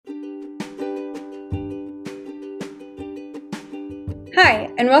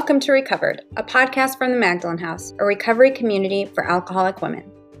Hi, and welcome to Recovered, a podcast from the Magdalen House, a recovery community for alcoholic women.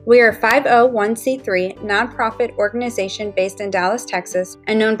 We are a 501c3 nonprofit organization based in Dallas, Texas,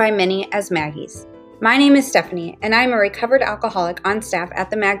 and known by many as Maggies. My name is Stephanie, and I am a recovered alcoholic on staff at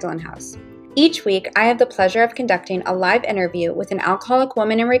the Magdalen House. Each week, I have the pleasure of conducting a live interview with an alcoholic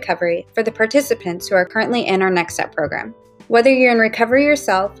woman in recovery for the participants who are currently in our Next Step program. Whether you're in recovery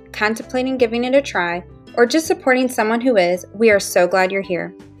yourself, contemplating giving it a try, or just supporting someone who is, we are so glad you're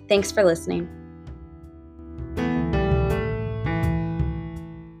here. Thanks for listening.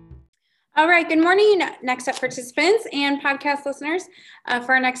 All right, good morning, Next Step participants and podcast listeners.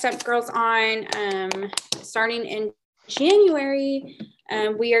 For our Next Step Girls on, starting in January,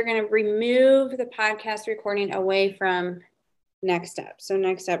 we are going to remove the podcast recording away from Next Step. So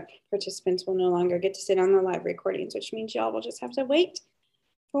Next Step participants will no longer get to sit on the live recordings, which means y'all will just have to wait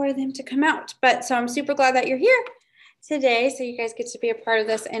for them to come out. But so I'm super glad that you're here today, so you guys get to be a part of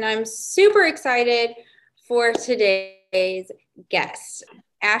this, and I'm super excited for today's guest.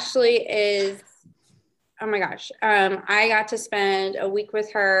 Ashley is, oh my gosh, I got to spend a week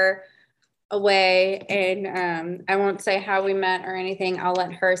with her away, and I won't say how we met or anything. I'll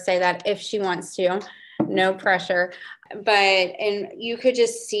let her say that if she wants to, no pressure. And you could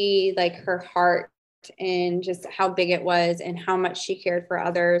just see like her heart and just how big it was and how much she cared for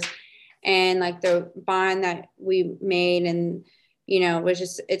others, and like the bond that we made, and it was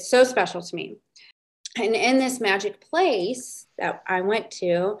just, it's so special to me. And in this magic place that I went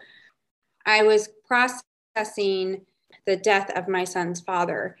to, I was processing the death of my son's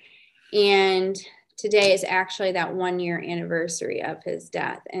father, and today is actually that 1-year anniversary of his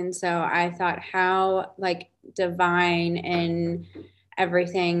death. And so I thought, how like divine and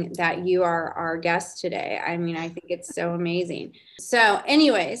everything that you are our guest today. I mean, I think it's so amazing. So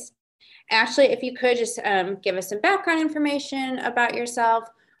anyways, Ashley, if you could just give us some background information about yourself,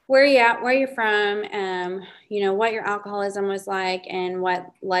 where you at, where you're from, what your alcoholism was like, and what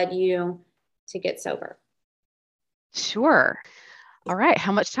led you to get sober. Sure. All right.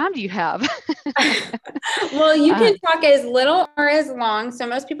 How much time do you have? Well, you can talk as little or as long. So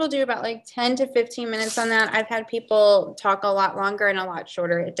most people do about like 10 to 15 minutes on that. I've had people talk a lot longer and a lot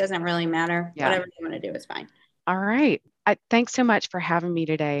shorter. It doesn't really matter. Yeah. Whatever you want to do is fine. All right. Thanks so much for having me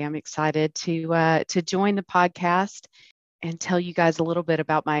today. I'm excited to join the podcast and tell you guys a little bit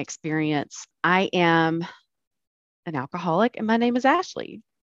about my experience. I am an alcoholic, and my name is Ashley.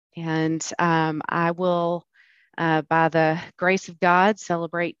 And I will, by the grace of God,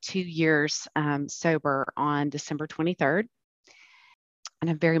 celebrate 2 years sober on December 23rd. And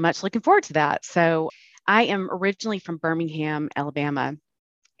I'm very much looking forward to that. So I am originally from Birmingham, Alabama,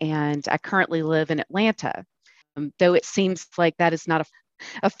 and I currently live in Atlanta. Though it seems like that is not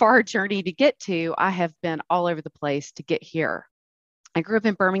a far journey to get to, I have been all over the place to get here. I grew up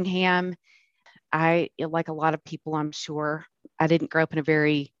in Birmingham. Like a lot of people, I'm sure, I didn't grow up in a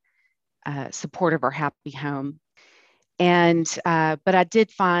very supportive or happy home. But I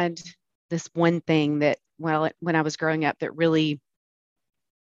did find this one thing that, when I was growing up, that really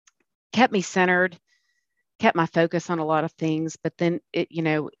kept me centered, kept my focus on a lot of things. But then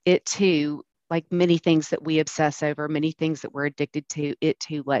it too, like many things that we obsess over, many things that we're addicted to, it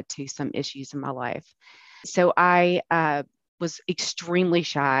too led to some issues in my life. So I was extremely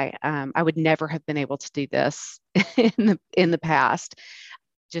shy. I would never have been able to do this in the past.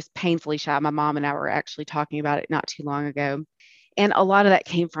 Just painfully shy. My mom and I were actually talking about it not too long ago. And a lot of that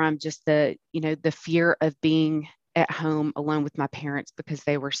came from just the fear of being at home alone with my parents, because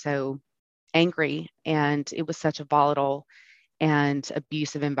they were so angry and it was such a volatile and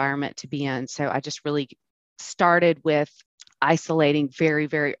abusive environment to be in. So I just really started with isolating very,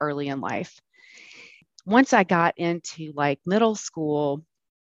 very early in life. Once I got into like middle school,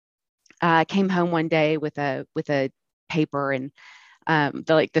 I came home one day with a paper, and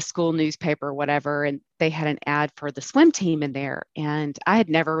the school newspaper or whatever, and they had an ad for the swim team in there. And I had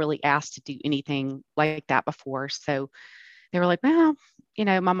never really asked to do anything like that before. So they were like, well,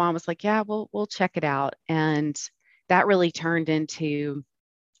 my mom was like, yeah, we'll check it out. And that really turned into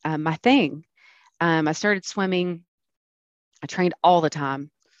my thing. I started swimming. I trained all the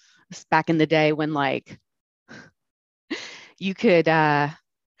time. This back in the day when like you could, let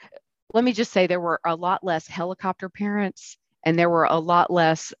me just say, there were a lot less helicopter parents, and there were a lot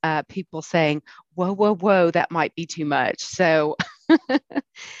less people saying, whoa, whoa, whoa, that might be too much. So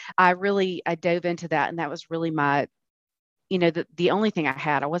I dove into that. And that was really my, the only thing I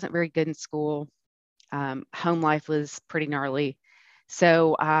had. I wasn't very good in school. Home life was pretty gnarly.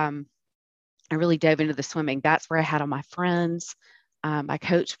 So I really dove into the swimming. That's where I had all my friends. My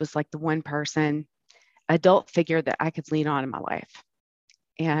coach was like the one person, adult figure that I could lean on in my life.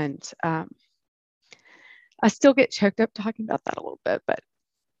 And I still get choked up talking about that a little bit. But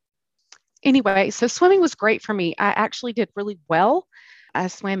anyway, so swimming was great for me. I actually did really well. I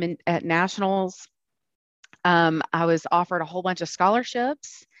swam at nationals. I was offered a whole bunch of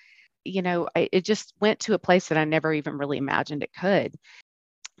scholarships. It just went to a place that I never even really imagined it could.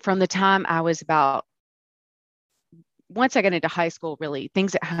 From the time I was about, once I got into high school, really,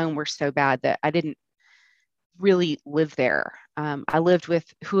 things at home were so bad that I didn't really live there. I lived with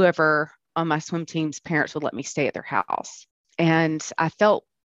whoever on my swim team's parents would let me stay at their house. And I felt,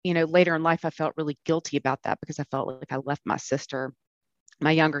 later in life, I felt really guilty about that because I felt like I left my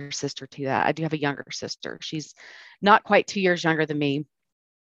younger sister to that. I do have a younger sister. She's not quite 2 years younger than me.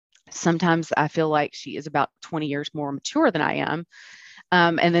 Sometimes I feel like she is about 20 years more mature than I am.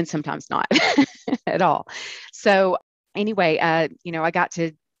 And then sometimes not at all. So anyway, I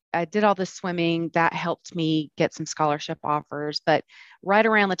did all this swimming that helped me get some scholarship offers. But right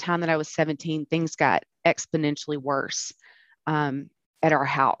around the time that I was 17, things got exponentially worse at our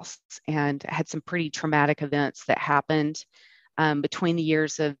house, and I had some pretty traumatic events that happened between the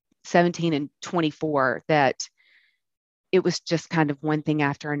years of 17 and 24 that it was just kind of one thing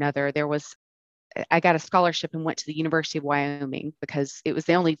after another. I got a scholarship and went to the University of Wyoming because it was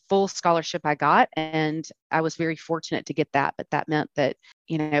the only full scholarship I got. And I was very fortunate to get that. But that meant that,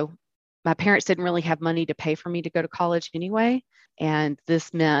 my parents didn't really have money to pay for me to go to college anyway. And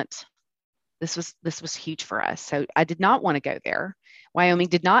this meant this was huge for us. So I did not want to go there. Wyoming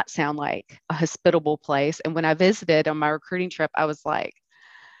did not sound like a hospitable place. And when I visited on my recruiting trip, I was like,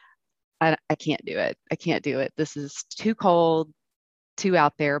 I can't do it. I can't do it. This is too cold, too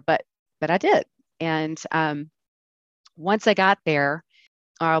out there. But I did. And once I got there,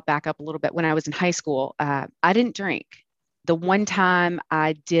 I'll back up a little bit. When I was in high school, I didn't drink. The one time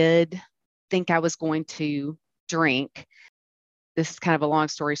I did think I was going to drink, this is kind of a long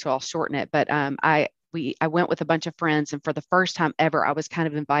story, so I'll shorten it. But I went with a bunch of friends, and for the first time ever, I was kind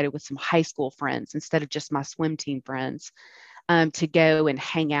of invited with some high school friends instead of just my swim team friends to go and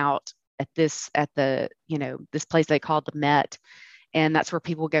hang out at this place they called the Met, and that's where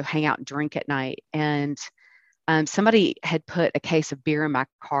people go hang out and drink at night. And somebody had put a case of beer in my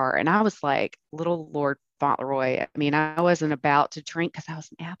car, and I was like, little Lord Fauntleroy. I mean, I wasn't about to drink because I was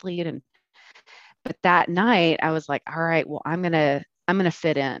an athlete, but that night I was like, all right, well, I'm gonna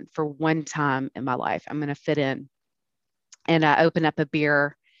fit in for one time in my life. I'm gonna fit in, and I opened up a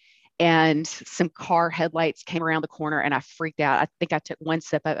beer, and some car headlights came around the corner, and I freaked out. I think I took one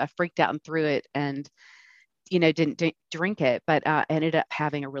sip. I freaked out and threw it, and didn't drink it, but ended up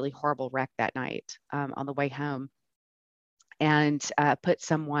having a really horrible wreck that night on the way home, and put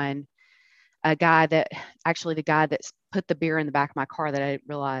someone, a guy that actually the guy that put the beer in the back of my car that I didn't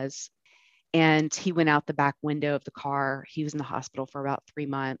realize, and he went out the back window of the car. He was in the hospital for about 3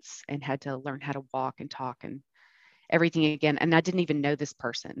 months and had to learn how to walk and talk and everything again. And I didn't even know this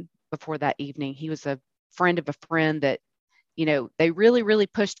person before that evening. He was a friend of a friend that they really, really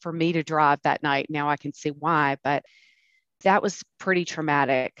pushed for me to drive that night. Now I can see why, but that was pretty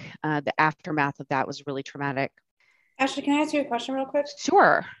traumatic. The aftermath of that was really traumatic. Ashley, can I ask you a question real quick?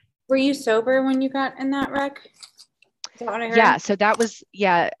 Sure. Were you sober when you got in that wreck? Is that what I heard? Yeah. So that was,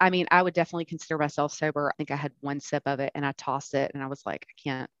 I mean, I would definitely consider myself sober. I think I had one sip of it and I tossed it and I was like,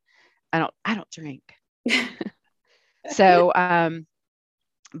 I don't drink. So,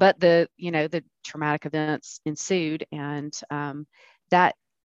 but the traumatic events ensued, and that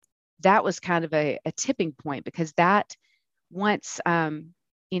was kind of a tipping point, because that once,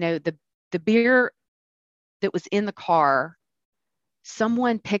 the beer that was in the car,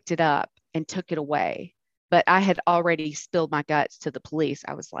 someone picked it up and took it away, but I had already spilled my guts to the police.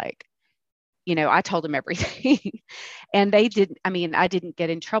 I was like, I told them everything and they didn't, I didn't get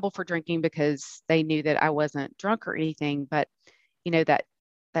in trouble for drinking because they knew that I wasn't drunk or anything, but that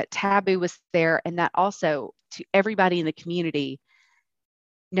taboo was there. And that also, to everybody in the community,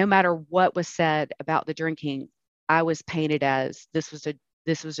 no matter what was said about the drinking, I was painted as this was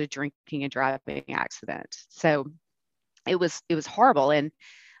a drinking and driving accident. So it was horrible. And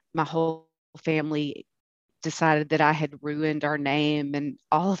my whole family decided that I had ruined our name and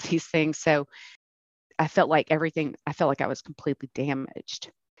all of these things. So I felt like I was completely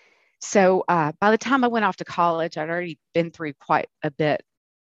damaged. So by the time I went off to college, I'd already been through quite a bit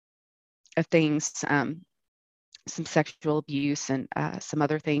of things, some sexual abuse and some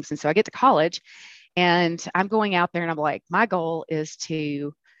other things. And so I get to college and I'm going out there and I'm like, my goal is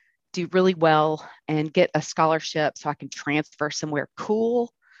to do really well and get a scholarship so I can transfer somewhere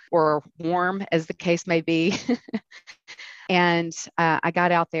cool or warm, as the case may be. And I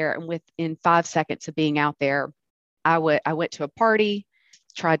got out there, and within 5 seconds of being out there, I went to a party,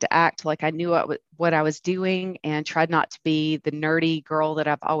 tried to act like I knew what I was doing and tried not to be the nerdy girl that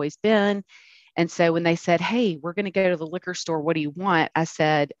I've always been. And so when they said, "Hey, we're going to go to the liquor store. What do you want?" I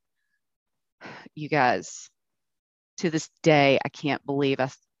said, "You guys, to this day, I can't believe I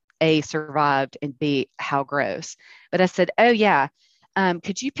A, survived, and B, how gross." But I said, "Oh, yeah,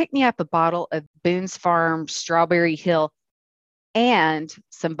 could you pick me up a bottle of Boone's Farm Strawberry Hill and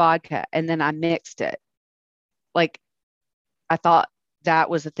some vodka?" And then I mixed it. Like, I thought that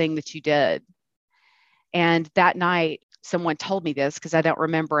was a thing that you did. And that night, someone told me this because I don't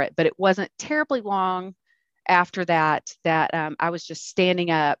remember it, but it wasn't terribly long after that I was just standing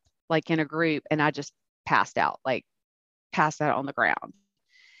up like in a group and I just passed out, like passed out on the ground.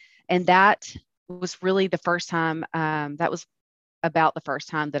 And that was really the first time, that was about the first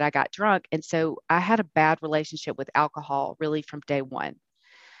time that I got drunk. And so I had a bad relationship with alcohol really from day one.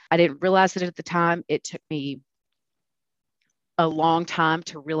 I didn't realize it at the time. It took me a long time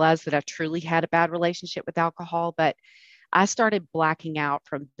to realize that I truly had a bad relationship with alcohol, but I started blacking out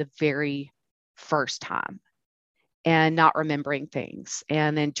from the very first time and not remembering things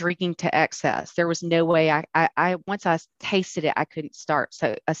and then drinking to excess. There was no way I once I tasted it, I couldn't stop.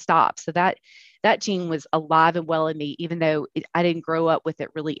 So that gene was alive and well in me, even though I didn't grow up with it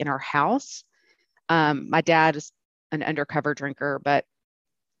really in our house. My dad is an undercover drinker, but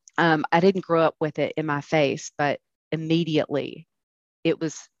I didn't grow up with it in my face, but immediately it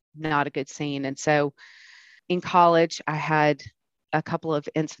was not a good scene. And so in college, I had a couple of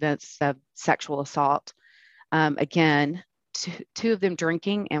incidents of sexual assault. Again, two of them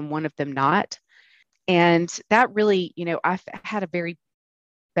drinking and one of them not. And that really, I've had a very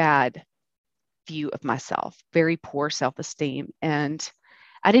bad view of myself, very poor self esteem. And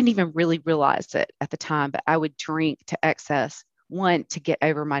I didn't even really realize it at the time, but I would drink to excess, one, to get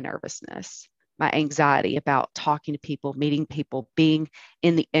over my nervousness, my anxiety about talking to people, meeting people, being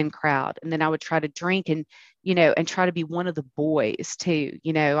in the in crowd. And then I would try to drink and try to be one of the boys too.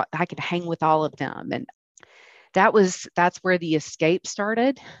 I could hang with all of them. And that's where the escape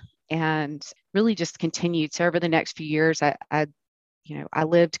started and really just continued. So over the next few years, I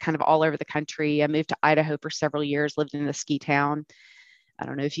lived kind of all over the country. I moved to Idaho for several years, lived in a ski town. I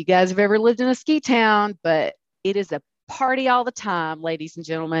don't know if you guys have ever lived in a ski town, but it is a party all the time, ladies and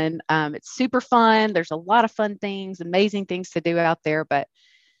gentlemen. It's super fun. There's a lot of fun things, amazing things to do out there, but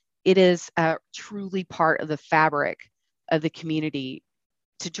it is truly part of the fabric of the community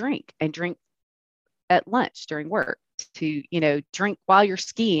to drink and drink at lunch during work, to drink while you're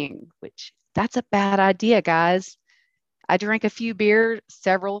skiing, which that's a bad idea, guys. I drank a few beers,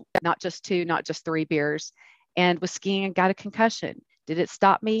 several, not just two, not just three beers, and was skiing and got a concussion. Did it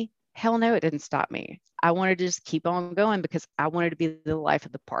stop me? Hell no, it didn't stop me. I wanted to just keep on going because I wanted to be the life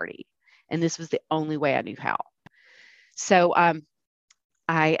of the party. And this was the only way I knew how. So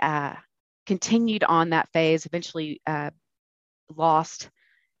I continued on that phase, eventually lost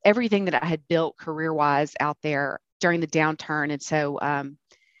everything that I had built career wise out there during the downturn. And so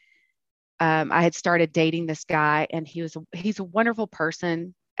I had started dating this guy, and he's a wonderful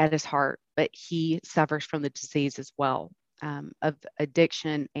person at his heart, but he suffers from the disease as well, of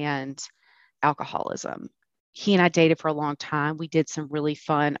addiction and alcoholism. He and I dated for a long time. We did some really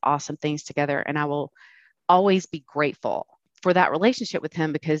fun, awesome things together, and I will always be grateful for that relationship with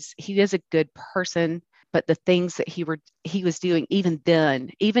him because he is a good person. But the things that he was doing, even then,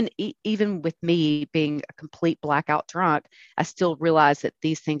 even with me being a complete blackout drunk, I still realized that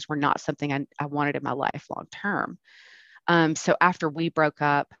these things were not something I wanted in my life long term. So after we broke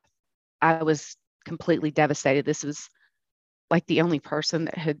up, I was completely devastated. This was like the only person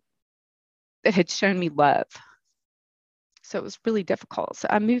that had shown me love. So it was really difficult. So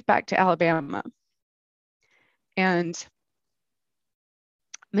I moved back to Alabama and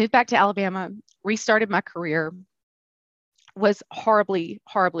restarted my career, was horribly,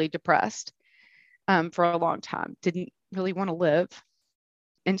 horribly depressed for a long time, didn't really want to live.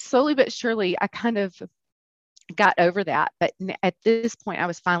 And slowly but surely, I kind of got over that. But at this point, I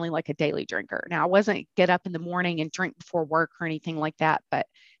was finally like a daily drinker. Now, I wasn't get up in the morning and drink before work or anything like that. But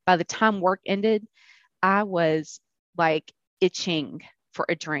by the time work ended, I was like itching for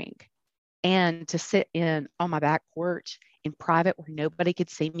a drink and to sit on my back porch in private where nobody could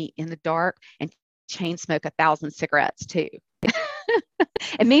see me in the dark and chain smoke 1,000 cigarettes too.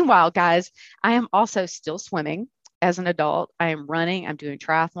 And meanwhile, guys, I am also still swimming as an adult. I am running, I'm doing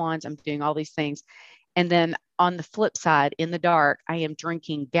triathlons, I'm doing all these things. And then on the flip side, in the dark, I am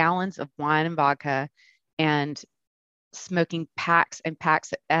drinking gallons of wine and vodka and smoking packs and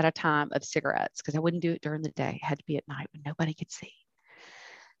packs at a time of cigarettes because I wouldn't do it during the day. It had to be at night when nobody could see.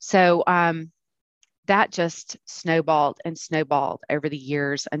 So that just snowballed and snowballed over the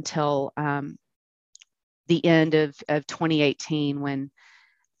years until the end of 2018, when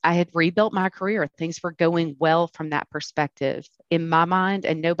I had rebuilt my career. Things were going well from that perspective in my mind,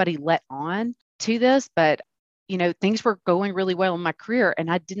 and nobody let on to this, but things were going really well in my career.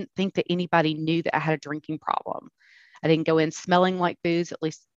 And I didn't think that anybody knew that I had a drinking problem. I didn't go in smelling like booze, at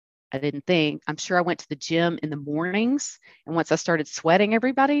least I didn't think. I'm sure I went to the gym in the mornings. And once I started sweating,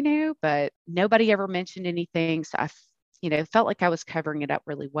 everybody knew, but nobody ever mentioned anything. So I, felt like I was covering it up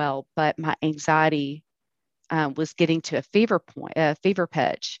really well. But my anxiety was getting to a fever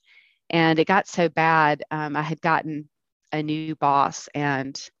pitch. And it got so bad. I had gotten a new boss,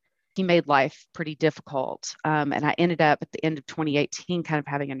 and he made life pretty difficult. And I ended up at the end of 2018 kind of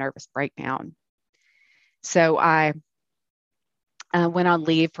having a nervous breakdown. So I went on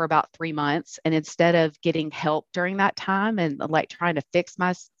leave for about 3 months. And instead of getting help during that time and like trying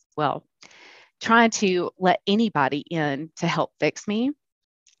to let anybody in to help fix me,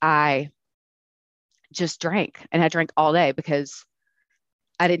 I just drank. And I drank all day because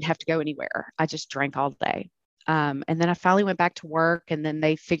I didn't have to go anywhere. I just drank all day. And then I finally went back to work, and then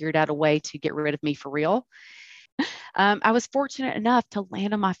they figured out a way to get rid of me for real. I was fortunate enough to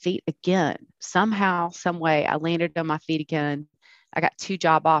land on my feet again. Somehow, some way, I landed on my feet again. I got 2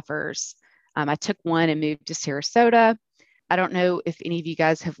 job offers. I took one and moved to Sarasota. I don't know if any of you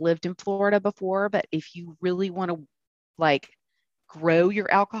guys have lived in Florida before, but if you really want to like grow your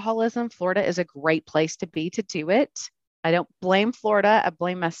alcoholism, Florida is a great place to be to do it. I don't blame Florida. I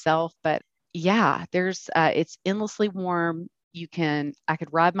blame myself, but yeah, it's endlessly warm. I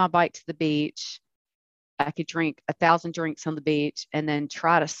could ride my bike to the beach. I could drink 1,000 drinks on the beach and then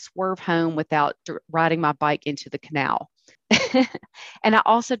try to swerve home without riding my bike into the canal. And I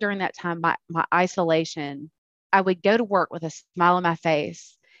also, during that time, my isolation, I would go to work with a smile on my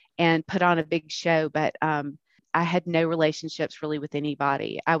face and put on a big show, but I had no relationships really with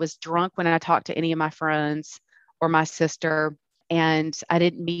anybody. I was drunk when I talked to any of my friends or my sister, and I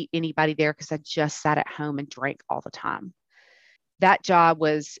didn't meet anybody there because I just sat at home and drank all the time. That job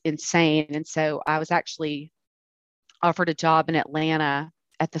was insane. And so I was actually offered a job in Atlanta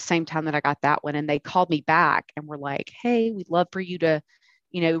at the same time that I got that one. And they called me back and were like, hey, we'd love for you to,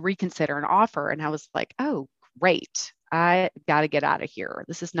 reconsider an offer. And I was like, oh, great. I got to get out of here.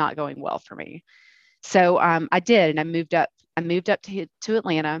 This is not going well for me. So I did. And I moved up to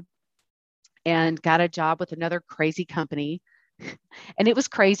Atlanta and got a job with another crazy company. And it was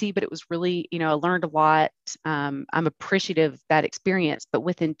crazy, but it was really, I learned a lot. I'm appreciative of that experience. But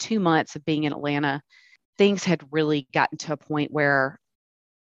within 2 months of being in Atlanta, things had really gotten to a point where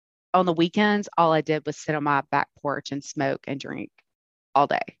on the weekends, all I did was sit on my back porch and smoke and drink all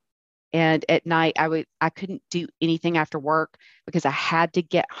day. And at night, I couldn't do anything after work because I had to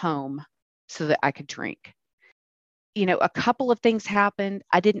get home so that I could drink. A couple of things happened.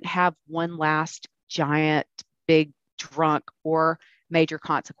 I didn't have one last giant, big drunk or major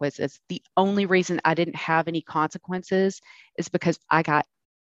consequences. The only reason I didn't have any consequences is because I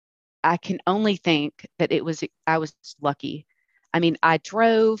can only think that I was lucky. I mean, I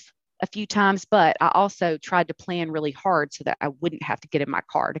drove a few times, but I also tried to plan really hard so that I wouldn't have to get in my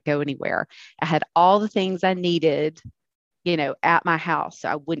car to go anywhere. I had all the things I needed, at my house, so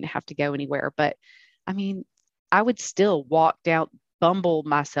I wouldn't have to go anywhere. But I mean, I would still bumble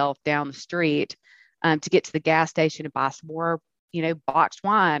myself down the street to get to the gas station and buy some more, boxed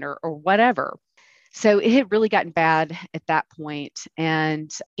wine or whatever. So it had really gotten bad at that point.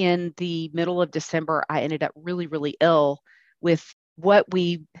 And in the middle of December, I ended up really, really ill with what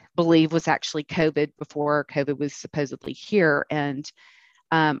we believe was actually COVID before COVID was supposedly here. And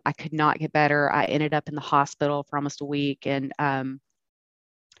I could not get better. I ended up in the hospital for almost a week. And,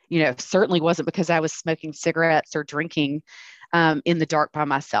 certainly wasn't because I was smoking cigarettes or drinking in the dark by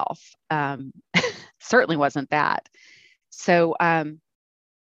myself. Certainly wasn't that. So I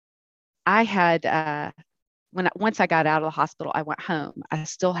had, once I got out of the hospital, I went home. I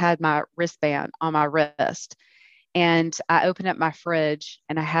still had my wristband on my wrist, and I opened up my fridge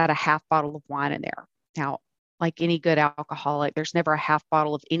and I had a half bottle of wine in there. Now, like any good alcoholic, there's never a half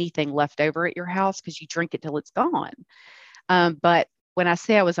bottle of anything left over at your house because you drink it till it's gone. But when I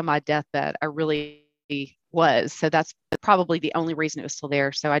say I was on my deathbed, I really was. So that's probably the only reason it was still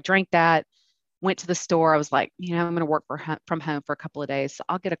there. So I drank that, went to the store. I was like, I'm going to work from home for a couple of days. So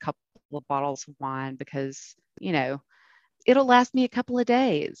I'll get a couple of bottles of wine because, it'll last me a couple of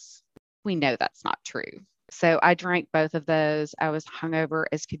days. We know that's not true. So I drank both of those. I was hungover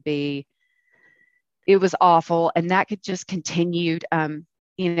as could be. It was awful. And that could just continued. I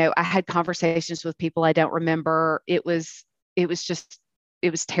had conversations with people I don't remember. It was just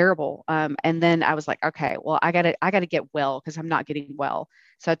it was terrible. And then I was like, okay, well, I gotta get well because I'm not getting well.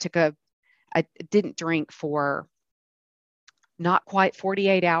 So I didn't drink for not quite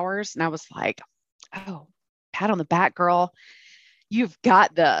 48 hours. And I was like, oh, pat on the back, girl. You've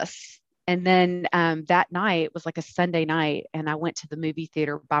got this. And then that night was like a Sunday night. And I went to the movie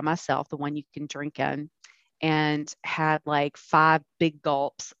theater by myself, the one you can drink in, and had like 5 big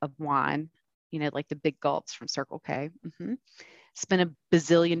gulps of wine, like the big gulps from Circle K. Spent $1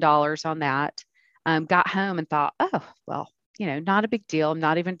 bazillion on that. Got home and thought, oh, well, not a big deal. I'm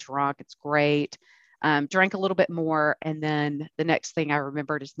not even drunk. It's great. Drank a little bit more. And then the next thing I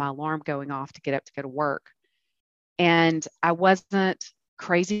remembered is my alarm going off to get up to go to work. And I wasn't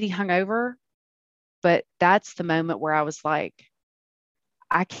crazy hungover, but that's the moment where I was like,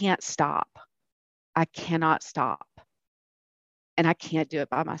 I can't stop. I cannot stop. And I can't do it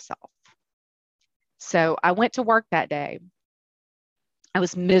by myself. So I went to work that day. I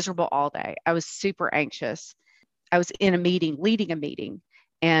was miserable all day. I was super anxious. I was in a meeting, leading a meeting.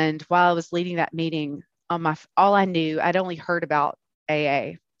 And while I was leading that meeting, all I knew, I'd only heard about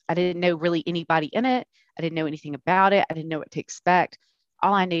AA. I didn't know really anybody in it. I didn't know anything about it. I didn't know what to expect.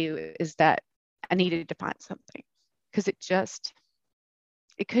 All I knew is that I needed to find something because I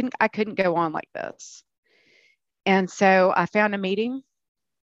couldn't go on like this. And so I found a meeting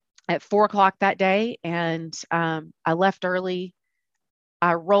at 4 o'clock that day, and I left early.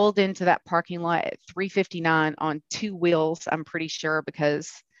 I rolled into that parking lot at 3:59 on 2 wheels, I'm pretty sure,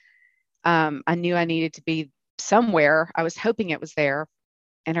 because I knew I needed to be somewhere. I was hoping it was there.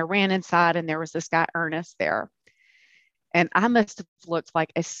 And I ran inside, and there was this guy, Ernest, there. And I must have looked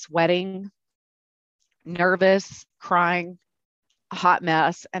like a sweating, nervous, crying, hot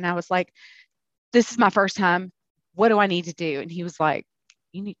mess. And I was like, this is my first time. What do I need to do? And he was like,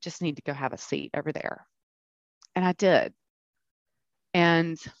 just need to go have a seat over there. And I did.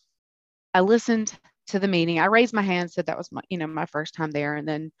 And I listened to the meeting. I raised my hand, said that was my first time there. And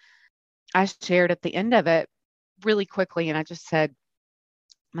then I shared at the end of it really quickly. And I just said,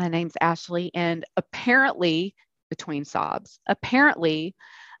 my name's Ashley. And apparently, between sobs, apparently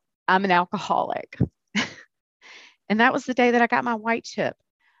I'm an alcoholic. And that was the day that I got my white chip.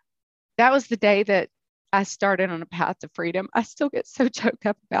 That was the day that I started on a path to freedom. I still get so choked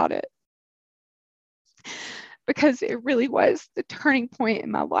up about it because it really was the turning point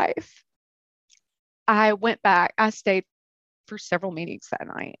in my life. I went back, I stayed for several meetings that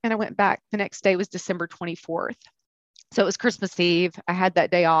night, and I went back. The next day was December 24th. So it was Christmas Eve. I had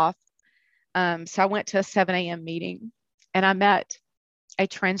that day off. So I went to a 7 a.m. meeting, and I met a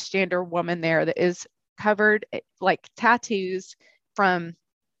transgender woman there that is covered like tattoos from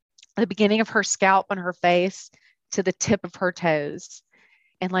the beginning of her scalp and her face to the tip of her toes,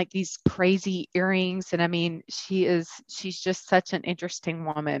 and like these crazy earrings. And I mean, she's just such an interesting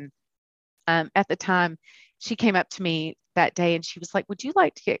woman. At the time, she came up to me that day and she was like, would you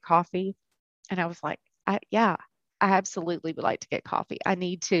like to get coffee? And I was like, yeah, I absolutely would like to get coffee. I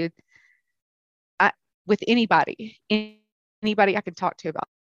need to, with anybody I can talk to about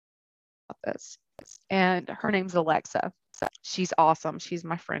this. And her name's Alexa. So she's awesome. She's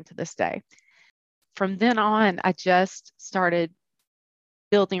my friend to this day. From then on, I just started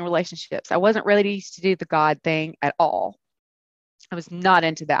building relationships. I wasn't ready to do the God thing at all. I was not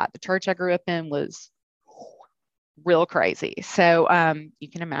into that. The church I grew up in was real crazy. So you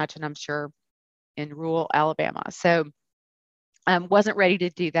can imagine, I'm sure, in rural Alabama. So wasn't ready to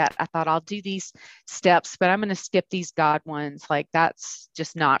do that. I thought I'll do these steps, but I'm going to skip these God ones. Like that's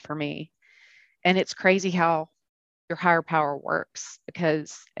just not for me. And it's crazy how your higher power works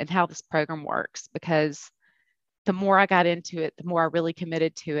and how this program works, because the more I got into it, the more I really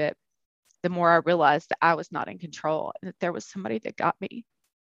committed to it, the more I realized that I was not in control and that there was somebody that got me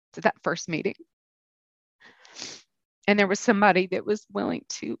to that first meeting. And there was somebody that was willing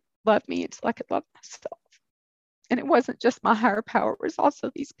to love me until I could love myself. And it wasn't just my higher power, it was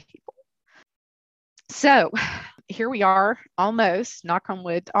also these people. So here we are, almost, knock on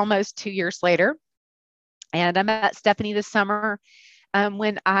wood, almost 2 years later. And I met Stephanie this summer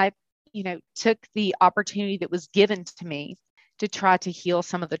when I, took the opportunity that was given to me to try to heal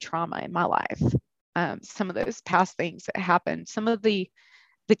some of the trauma in my life, some of those past things that happened, some of the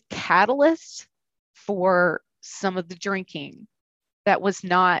catalyst for some of the drinking that was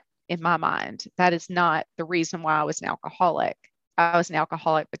not in my mind. That is not the reason why I was an alcoholic. I was an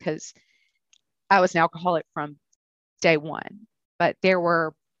alcoholic because I was an alcoholic from day one, but there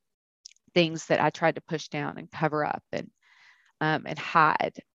were things that I tried to push down and cover up and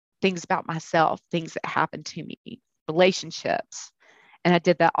hide, things about myself, things that happened to me, relationships. And I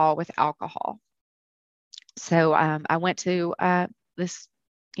did that all with alcohol. So I went to this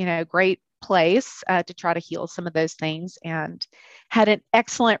great place to try to heal some of those things, and had an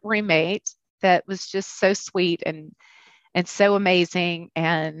excellent roommate that was just so sweet and so amazing.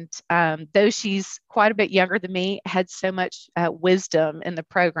 And though she's quite a bit younger than me, had so much wisdom in the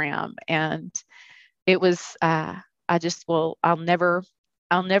program. And it was, I'll never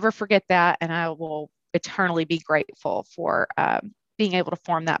forget that. And I will eternally be grateful for being able to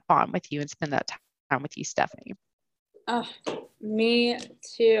form that bond with you and spend that time with you, Stephanie. Oh, me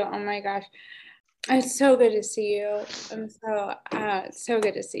too. Oh my gosh. It's so good to see you. I'm so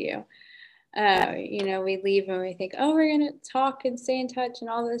good to see you. We leave and we think, oh, we're going to talk and stay in touch and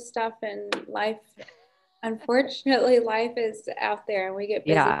all this stuff. And unfortunately, life is out there and we get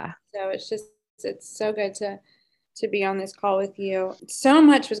busy. Yeah. So it's so good to be on this call with you. So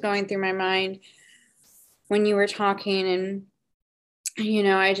much was going through my mind when you were talking, and,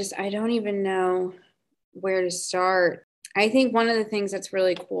 I don't even know where to start. I think one of the things that's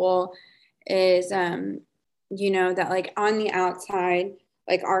really cool is, that like on the outside,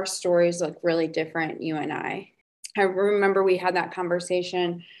 like our stories look really different, you and I. I remember we had that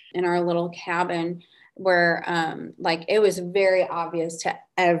conversation in our little cabin where like it was very obvious to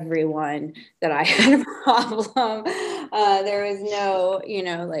everyone that I had a problem. There was no,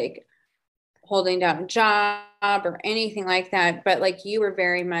 like holding down a job or anything like that. But like you were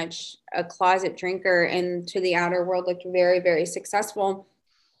very much a closet drinker and to the outer world looked very, very successful.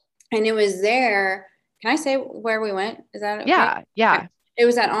 And it was there. Can I say where we went? Is that okay? Yeah. Okay. It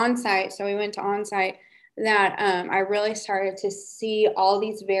was at onsite. So we went to onsite that I really started to see all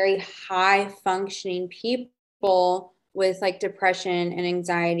these very high functioning people with like depression and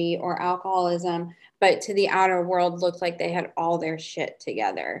anxiety or alcoholism, but to the outer world looked like they had all their shit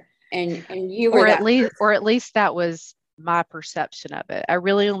together. And you were at least that was my perception of it. I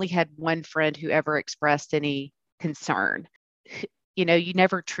really only had one friend who ever expressed any concern. You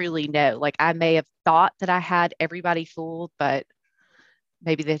never truly know. Like I may have thought that I had everybody fooled, but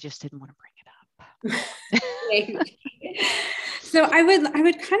maybe they just didn't want to bring it up. So I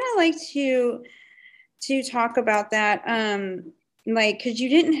would kind of like to talk about that. Like, because you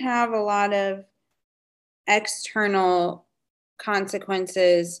didn't have a lot of external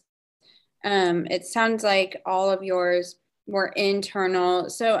consequences. It sounds like all of yours were internal.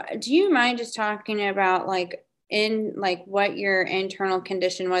 So do you mind just talking about like what your internal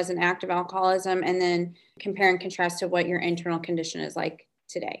condition was in active alcoholism, and then compare and contrast to what your internal condition is like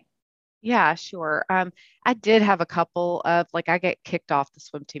today? Yeah, sure. I did have a couple of I get kicked off the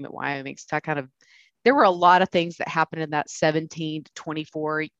swim team at Wyoming. So there were a lot of things that happened in that 17 to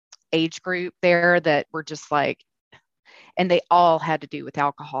 24 age group there that were just and they all had to do with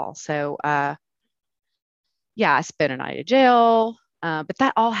alcohol. So, yeah, I spent a night in jail, but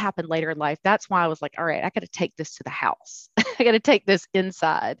that all happened later in life. That's why I was like, all right, I got to take this to the house. I got to take this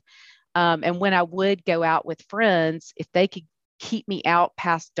inside. And when I would go out with friends, if they could keep me out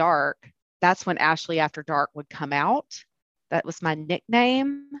past dark, that's when Ashley After Dark would come out. That was my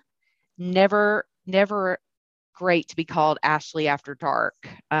nickname. Never great to be called Ashley After Dark,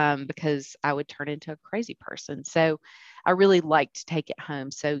 because I would turn into a crazy person. So I really liked to take it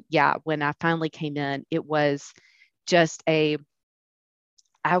home. So yeah, when I finally came in, it was just I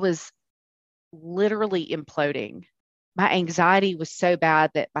was literally imploding. My anxiety was so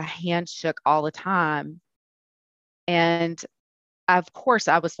bad that my hands shook all the time. And of course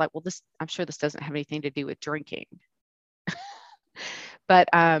I was like, well, I'm sure this doesn't have anything to do with drinking. But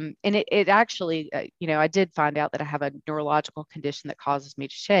and it actually, I did find out that I have a neurological condition that causes me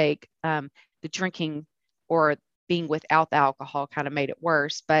to shake. The drinking or being without the alcohol kind of made it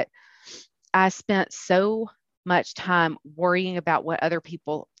worse. But I spent so much time worrying about what other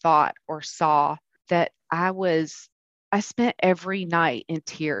people thought or saw that I spent every night in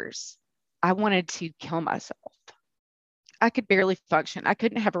tears. I wanted to kill myself. I could barely function. I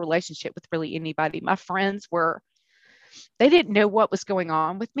couldn't have a relationship with really anybody. My friends they didn't know what was going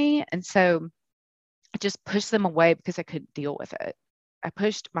on with me. And so I just pushed them away because I couldn't deal with it. I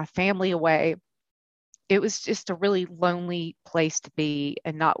pushed my family away. It was just a really lonely place to be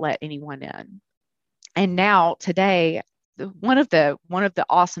and not let anyone in. And now today, one of the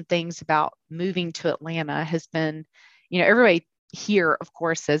awesome things about moving to Atlanta has been, everybody here, of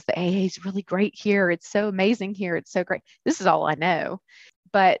course, says that, hey, it's really great here. It's so amazing here. It's so great. This is all I know.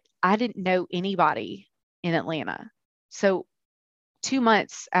 But I didn't know anybody in Atlanta. So 2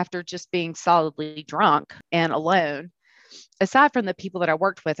 months after just being solidly drunk and alone, aside from the people that I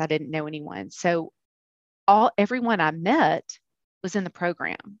worked with, I didn't know anyone. So everyone I met was in the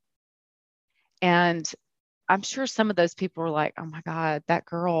program. And I'm sure some of those people were like, oh my God, that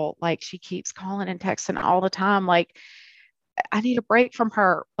girl, like she keeps calling and texting all the time. Like, I need a break from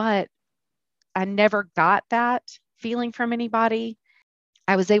her. But I never got that feeling from anybody.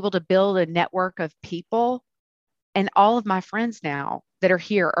 I was able to build a network of people, and all of my friends now that are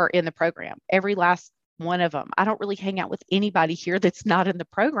here are in the program. Every last one of them. I don't really hang out with anybody here that's not in the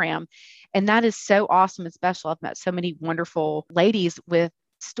program. And that is so awesome and special. I've met so many wonderful ladies with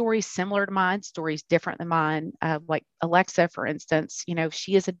stories similar to mine, stories different than mine. Like Alexa, for instance,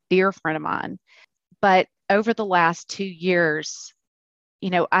 she is a dear friend of mine. But over the last 2 years,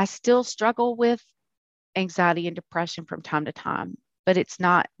 I still struggle with anxiety and depression from time to time, but it's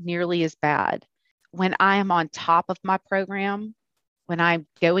not nearly as bad. When I am on top of my program, when I'm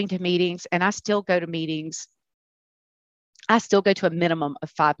going to meetings, and I still go to meetings, I still go to a minimum of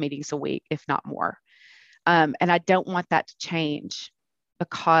 5 meetings a week, if not more. And I don't want that to change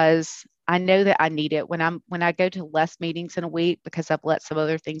because I know that I need it. When I go to less meetings in a week because I've let some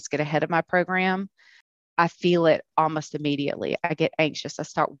other things get ahead of my program, I feel it almost immediately. I get anxious. I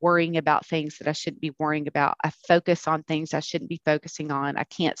start worrying about things that I shouldn't be worrying about. I focus on things I shouldn't be focusing on. I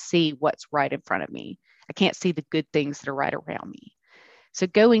can't see what's right in front of me. I can't see the good things that are right around me. So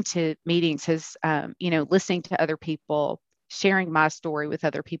going to meetings has, listening to other people, sharing my story with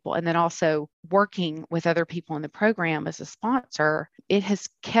other people, and then also working with other people in the program as a sponsor, it has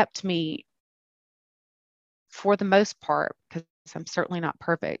kept me, for the most part, because I'm certainly not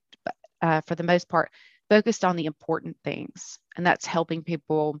perfect, but for the most part, focused on the important things. And that's helping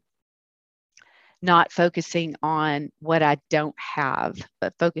people not focusing on what I don't have,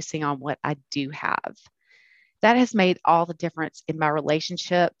 but focusing on what I do have. That has made all the difference in my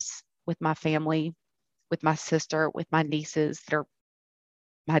relationships with my family, with my sister, with my nieces that are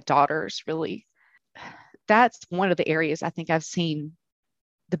my daughters, really. That's one of the areas I think I've seen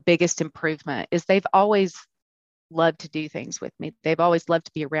the biggest improvement is they've always loved to do things with me. They've always loved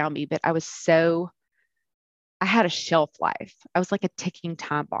to be around me, but I had a shelf life. I was like a ticking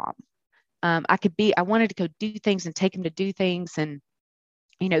time bomb. I wanted to go do things and take them to do things and,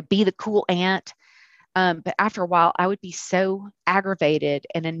 be the cool aunt. But after a while, I would be so aggravated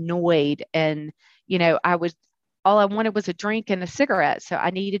and annoyed. And, all I wanted was a drink and a cigarette. So I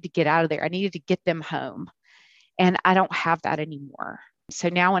needed to get out of there. I needed to get them home. And I don't have that anymore. So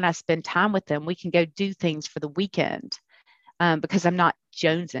now when I spend time with them, we can go do things for the weekend because I'm not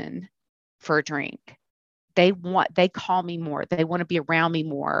jonesing for a drink. They call me more. They want to be around me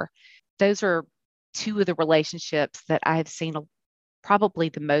more. Those are two of the relationships that I have seen probably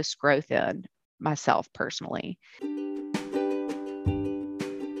the most growth in myself personally.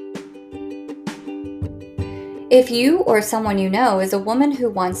 If you or someone you know is a woman who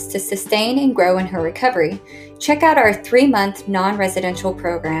wants to sustain and grow in her recovery, check out our 3-month non-residential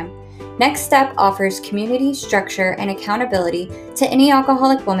program. Next Step offers community, structure, and accountability to any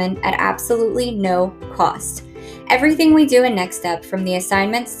alcoholic woman at absolutely no cost. Everything we do in Next Step, from the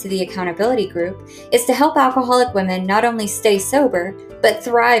assignments to the accountability group, is to help alcoholic women not only stay sober, but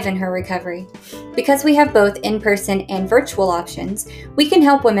thrive in her recovery. Because we have both in-person and virtual options, we can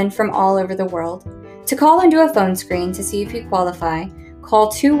help women from all over the world. To call and do a phone screen to see if you qualify,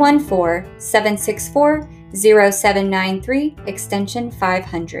 call 214-764-0793, extension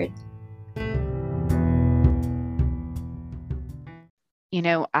 500. In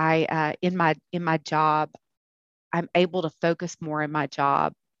my job, I'm able to focus more in my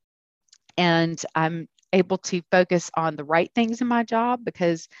job, and I'm able to focus on the right things in my job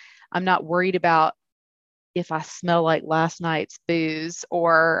because I'm not worried about if I smell like last night's booze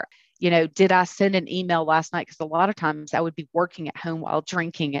or, did I send an email last night? Because a lot of times I would be working at home while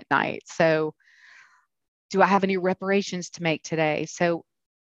drinking at night. So do I have any reparations to make today? So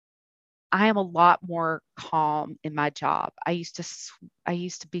I am a lot more calm in my job. I used to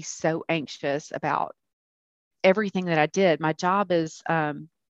be so anxious about everything that I did. My job is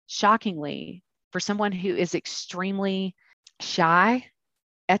shockingly, for someone who is extremely shy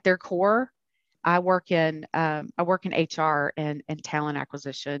at their core, I work in HR and talent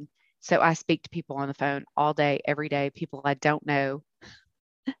acquisition. So I speak to people on the phone all day, every day, people I don't know.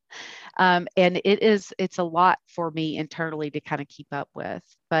 And it's a lot for me internally to kind of keep up with,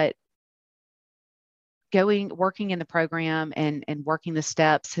 but working in the program and working the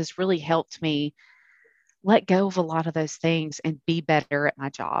steps has really helped me let go of a lot of those things and be better at my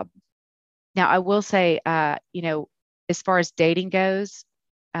job. Now, I will say, as far as dating goes,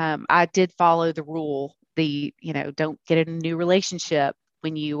 I did follow the rule, don't get in a new relationship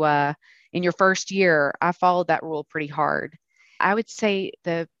when you, in your first year. I followed that rule pretty hard. I would say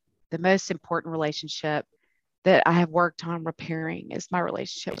the most important relationship that I have worked on repairing is my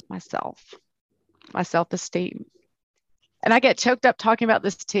relationship with myself, my self-esteem. And I get choked up talking about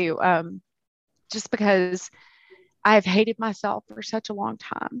this too, just because I've hated myself for such a long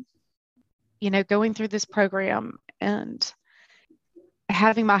time, going through this program and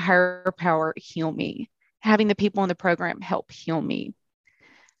having my higher power heal me, having the people in the program help heal me.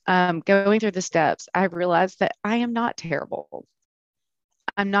 Going through the steps, I realized that I am not terrible.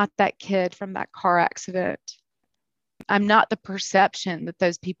 I'm not that kid from that car accident. I'm not the perception that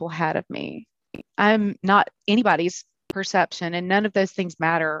those people had of me. I'm not anybody's perception, and none of those things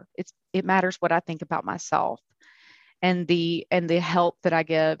matter. It matters what I think about myself and the help that I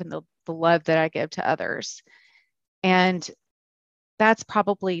give and the love that I give to others. And that's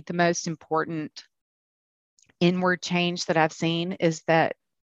probably the most important inward change that I've seen, is that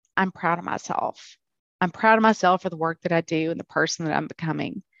I'm proud of myself. I'm proud of myself for the work that I do and the person that I'm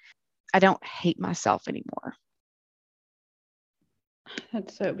becoming. I don't hate myself anymore.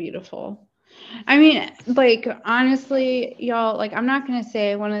 That's so beautiful. I mean, like, honestly, y'all, like, I'm not going to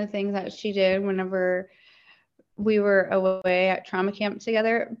say one of the things that she did whenever we were away at trauma camp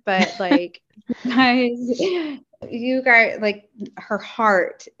together, but like, you guys, like, her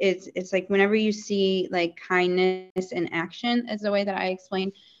heart it's like, whenever you see like kindness in action, is the way that I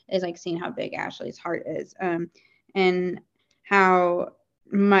explain, is like seeing how big Ashley's heart is, and how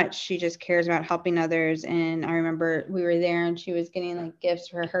much she just cares about helping others. And I remember we were there and she was getting like gifts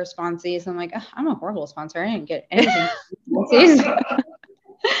for her sponsees. I'm like, I'm a horrible sponsor. I didn't get anything.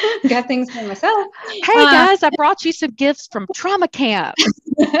 Got things for myself. Hey guys, I brought you some gifts from trauma camp.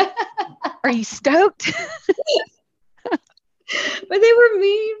 Are you stoked? But they were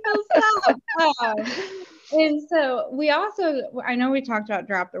meaningful stuff. And so we also, I know we talked about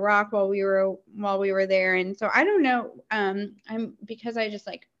Drop the Rock while we were there. And so I don't know, because I just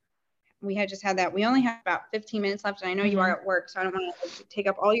like, we had just had that. We only have about 15 minutes left, and I know you are at work, so I don't want to take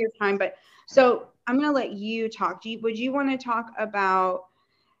up all your time. But so I'm going to let you talk. Would you want to talk about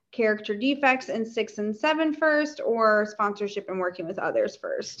character defects in 6 and 7 first, or sponsorship and working with others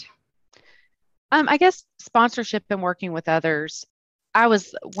first? I guess sponsorship and working with others.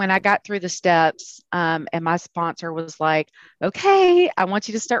 When I got through the steps, and my sponsor was like, okay, I want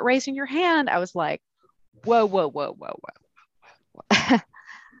you to start raising your hand. I was like, whoa, whoa, whoa, whoa, whoa.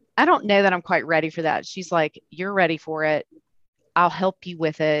 I don't know that I'm quite ready for that. She's like, you're ready for it. I'll help you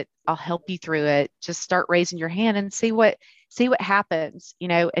with it. I'll help you through it. Just start raising your hand and see what happens,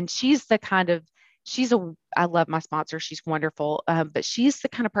 and I love my sponsor. She's wonderful. But she's the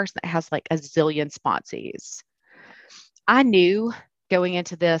kind of person that has like a zillion sponsees. I knew going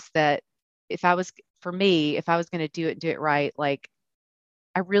into this that if I was going to do it right, like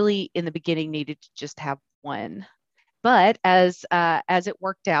I really in the beginning needed to just have one. But as it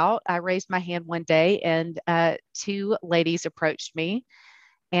worked out, I raised my hand one day and 2 ladies approached me,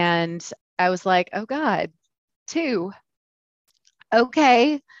 and I was like, oh God, 2.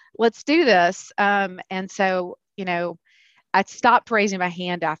 Okay, let's do this. And so, I stopped raising my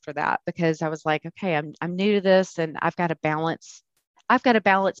hand after that, because I was like, okay, I'm new to this, and I've got to balance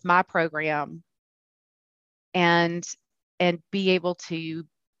my program and be able to,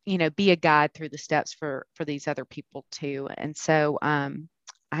 be a guide through the steps for these other people too. And so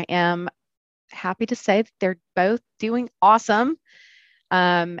I am happy to say that they're both doing awesome.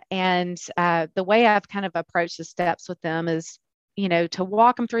 And the way I've kind of approached the steps with them is, to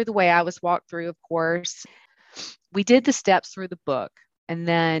walk them through the way I was walked through, of course. We did the steps through the book. And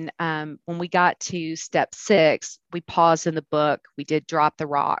then when we got to step 6, we paused in the book. We did Drop the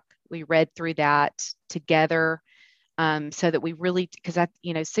Rock. We read through that together, so that we really, because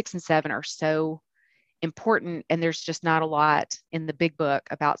 6 and 7 are so important, and there's just not a lot in the big book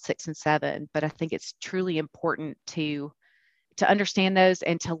about 6 and 7. But I think it's truly important to understand those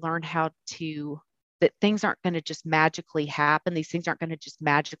and to learn that things aren't going to just magically happen. These things aren't going to just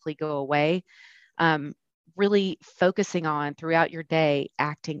magically go away. Really focusing on throughout your day,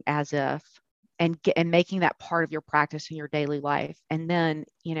 acting as if, and making that part of your practice in your daily life. And then,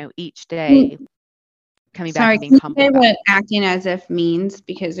 each day coming back and being humble. Can you say what acting as if means?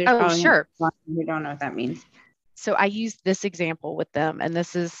 Because there's probably sure. a lot of people who don't know what that means. So I use this example with them, and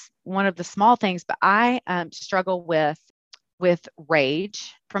this is one of the small things, but I struggle with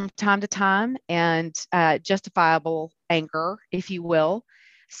rage from time to time, and justifiable anger, if you will.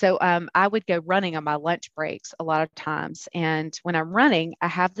 So I would go running on my lunch breaks a lot of times. And when I'm running, I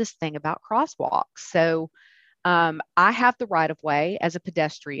have this thing about crosswalks. So I have the right of way as a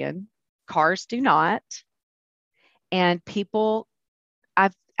pedestrian. Cars do not. And people,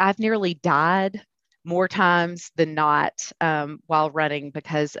 I've nearly died more times than not while running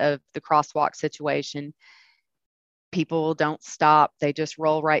because of the crosswalk situation. People don't stop. They just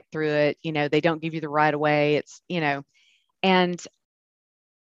roll right through it. They don't give you the right of way. It's, and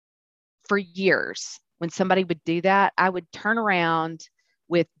for years, when somebody would do that, I would turn around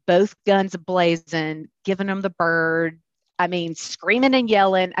with both guns ablazing, giving them the bird. I mean, screaming and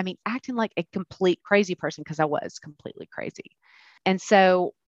yelling. I mean, acting like a complete crazy person, because I was completely crazy. And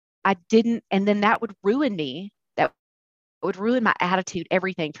so I didn't, and then that would ruin me. That would ruin my attitude,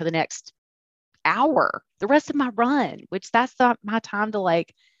 everything for the next hour, the rest of my run, which that's not my time to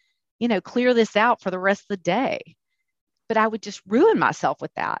like, clear this out for the rest of the day. But I would just ruin myself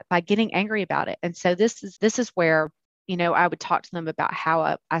with that by getting angry about it. And so this is where, I would talk to them about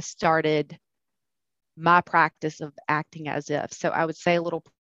how I started my practice of acting as if. So I would say a little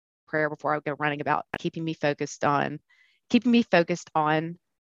prayer before I would go running about keeping me focused on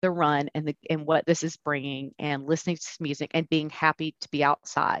the run and what this is bringing, and listening to music and being happy to be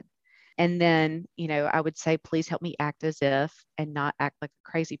outside. And then, I would say, please help me act as if and not act like a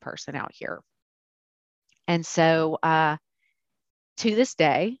crazy person out here. And so to this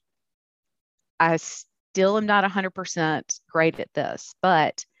day, I still am not 100% great at this,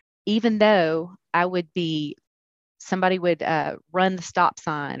 but even though somebody would run the stop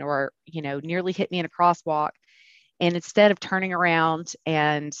sign or, nearly hit me in a crosswalk, and instead of turning around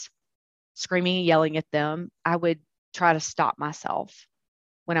and screaming and yelling at them, I would try to stop myself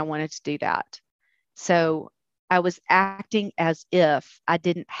when I wanted to do that. So I was acting as if I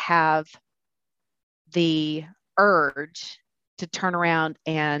didn't have the urge to turn around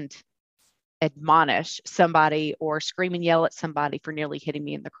and admonish somebody or scream and yell at somebody for nearly hitting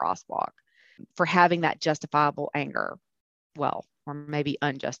me in the crosswalk, for having that justifiable anger. Well, or maybe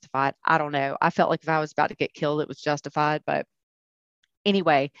unjustified. I don't know. I felt like if I was about to get killed, it was justified. But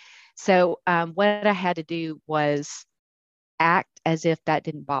anyway, so what I had to do was act as if that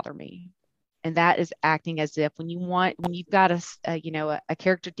didn't bother me. And that is acting as if when you've got a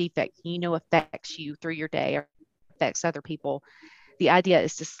character defect, affects you through your day or affects other people. The idea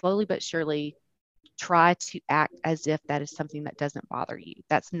is to slowly but surely try to act as if that is something that doesn't bother you.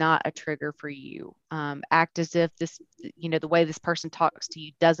 That's not a trigger for you. Act as if this, the way this person talks to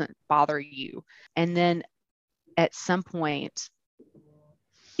you doesn't bother you. And then at some point,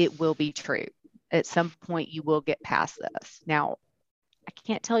 it will be true. At some point, you will get past this. Now, I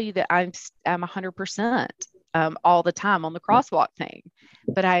can't tell you that I'm 100% all the time on the crosswalk thing,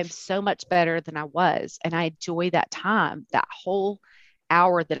 but I am so much better than I was. And I enjoy that time, that whole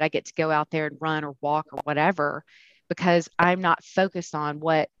hour that I get to go out there and run or walk or whatever, because I'm not focused on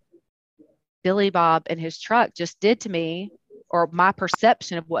what Billy Bob and his truck just did to me, or my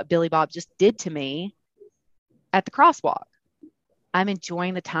perception of what Billy Bob just did to me at the crosswalk. I'm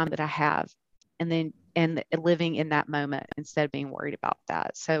enjoying the time that I have and living in that moment instead of being worried about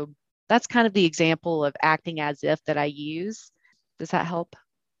that. So that's kind of the example of acting as if that I use. Does that help?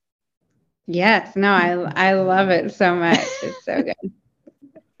 Yes. No, I love it so much. It's so good.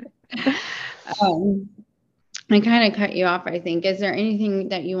 I kind of cut you off, I think. Is there anything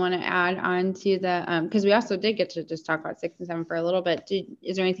that you want to add on to the, because we also did get to just talk about 6 and 7 for a little bit.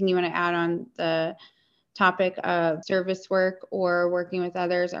 Is there anything you want to add on the topic of service work or working with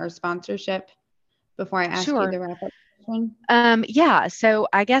others or sponsorship before I ask you the wrap up question? Yeah. So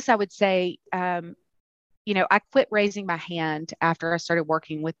I guess I would say, I quit raising my hand after I started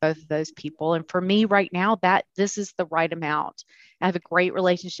working with both of those people. And for me right now, this is the right amount. I have a great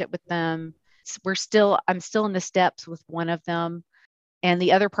relationship with them. I'm still in the steps with one of them, and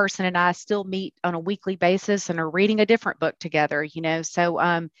the other person and I still meet on a weekly basis and are reading a different book together,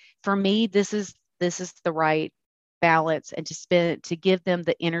 So for me, this is the right balance, and to give them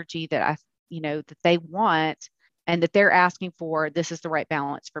the energy that that they want and that they're asking for. This is the right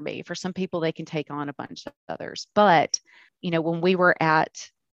balance for me. For some people, they can take on a bunch of others. But, when we were at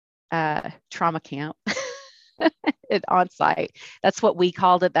trauma camp on site, that's what we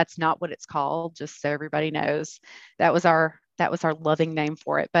called it. That's not what it's called, just so everybody knows. That was our loving name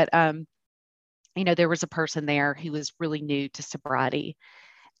for it. But, there was a person there who was really new to sobriety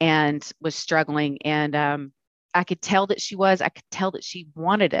and was struggling. And I could tell that she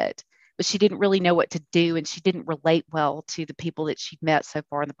wanted it, but she didn't really know what to do. And she didn't relate well to the people that she'd met so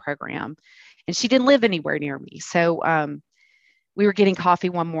far in the program. And she didn't live anywhere near me. So we were getting coffee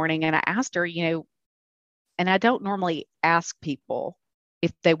one morning, and I asked her, and I don't normally ask people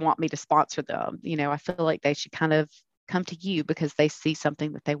if they want me to sponsor them. I feel like they should kind of come to you because they see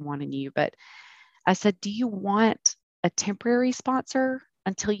something that they want in you. But I said, do you want a temporary sponsor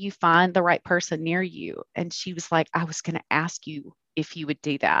until you find the right person near you? And she was like, I was going to ask you if you would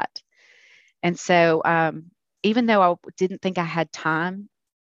do that. And so even though I didn't think I had time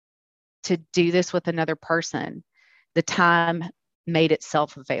to do this with another person, the time made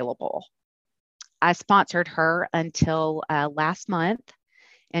itself available. I sponsored her until last month,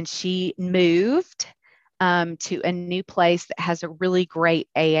 and she moved to a new place that has a really great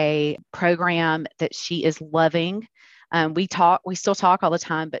AA program that she is loving. We still talk all the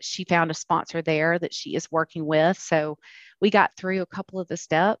time, but she found a sponsor there that she is working with. So we got through a couple of the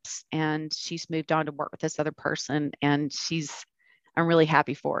steps, and she's moved on to work with this other person, and I'm really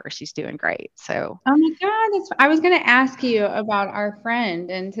happy for her. She's doing great. So. Oh my God. I was going to ask you about our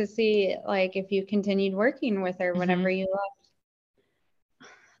friend and to see like if you continued working with her whenever you left.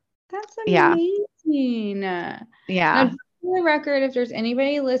 That's amazing. Yeah. Now, for the record, if there's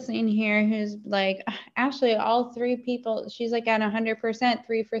anybody listening here who's like, Ashley, all three people, she's like at 100%,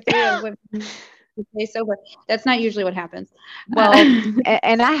 3 for 3 of women who stay sober. That's not usually what happens. Well,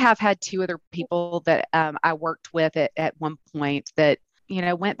 and I have had 2 other people that I worked with at one point that,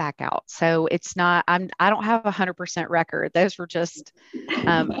 went back out. So it's not, I don't have 100% record. Those were just,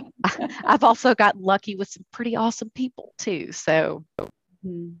 I've also got lucky with some pretty awesome people too. So.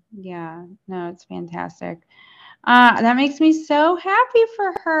 Yeah, no, it's fantastic. That makes me so happy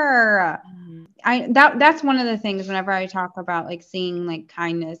for her. That's one of the things whenever I talk about like seeing like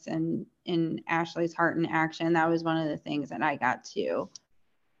kindness and in Ashley's heart in action, that was one of the things that I got to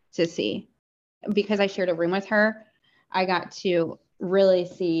see because I shared a room with her. I got to really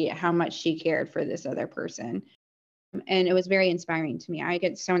see how much she cared for this other person. And it was very inspiring to me. I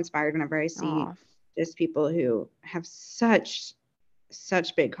get so inspired whenever I see just people who have such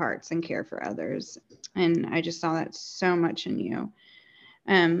big hearts and care for others. And I just saw that so much in you.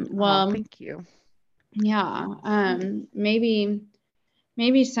 Well, thank you. Yeah. Maybe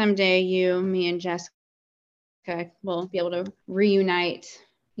someday me and Jessica will be able to reunite,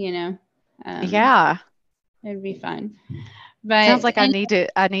 yeah. It'd be fun. But sounds like I need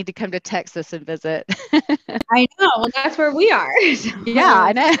to come to Texas and visit. I know. Well, that's where we are. So. Yeah,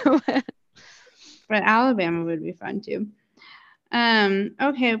 I know. But Alabama would be fun too.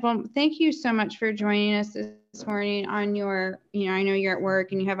 Okay. Well, thank you so much for joining us this morning on your, I know you're at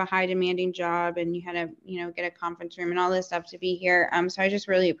work and you have a high demanding job and you had to, get a conference room and all this stuff to be here. So I just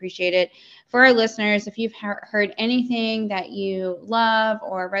really appreciate it. For our listeners, if you've heard anything that you love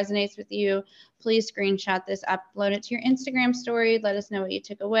or resonates with you, please screenshot this, upload it to your Instagram story. Let us know what you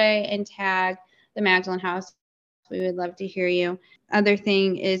took away and tag the Magdalen House. We would love to hear you. Other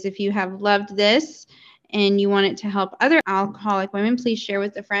thing is if you have loved this and you want it to help other alcoholic women, please share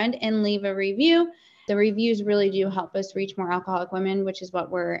with a friend and leave a review. The reviews really do help us reach more alcoholic women, which is what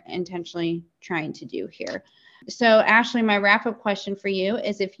we're intentionally trying to do here. So Ashley, my wrap-up question for you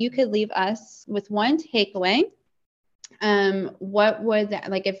is if you could leave us with one takeaway, what would that,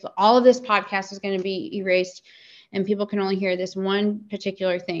 like if all of this podcast is going to be erased and people can only hear this one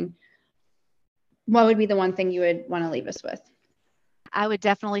particular thing, what would be the one thing you would want to leave us with? I would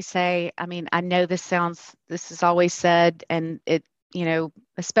definitely say, I know this is always said, and it,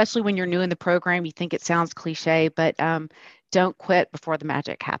 especially when you're new in the program, you think it sounds cliche, but don't quit before the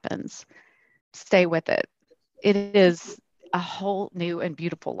magic happens. Stay with it. It is a whole new and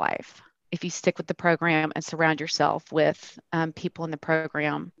beautiful life if you stick with the program and surround yourself with people in the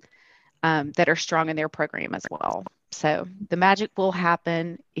program that are strong in their program as well. So the magic will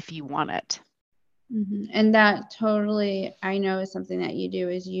happen if you want it. Mm-hmm. And that totally, I know, is something that you do,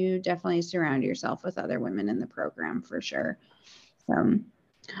 is you definitely surround yourself with other women in the program for sure. So,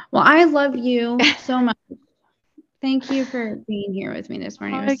 well, I love you so much. Thank you for being here with me this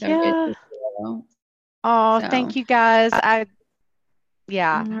morning. It was so good to see you. Thank you guys.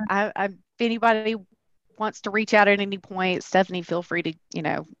 If anybody wants to reach out at any point, Stephanie, feel free to,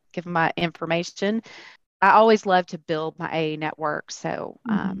 give them my information. I always love to build my AA network. So,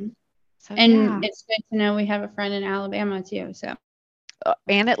 it's good to know we have a friend in Alabama too. So,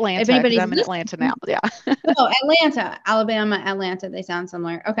 and Atlanta. If anybody's I'm in Atlanta now. Yeah. Atlanta, Alabama, Atlanta. They sound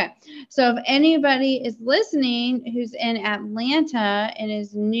similar. Okay. So if anybody is listening who's in Atlanta and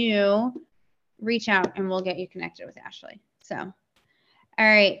is new, reach out and we'll get you connected with Ashley. So, all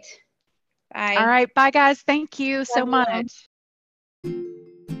right. Bye. All right. Bye, guys. Thank you so much.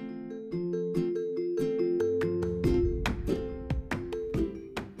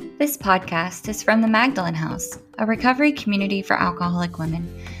 This podcast is from the Magdalen House, a recovery community for alcoholic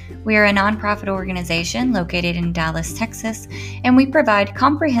women. We are a nonprofit organization located in Dallas, Texas, and we provide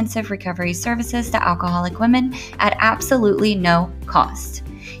comprehensive recovery services to alcoholic women at absolutely no cost.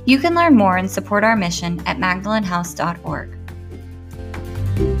 You can learn more and support our mission at magdalenhouse.org.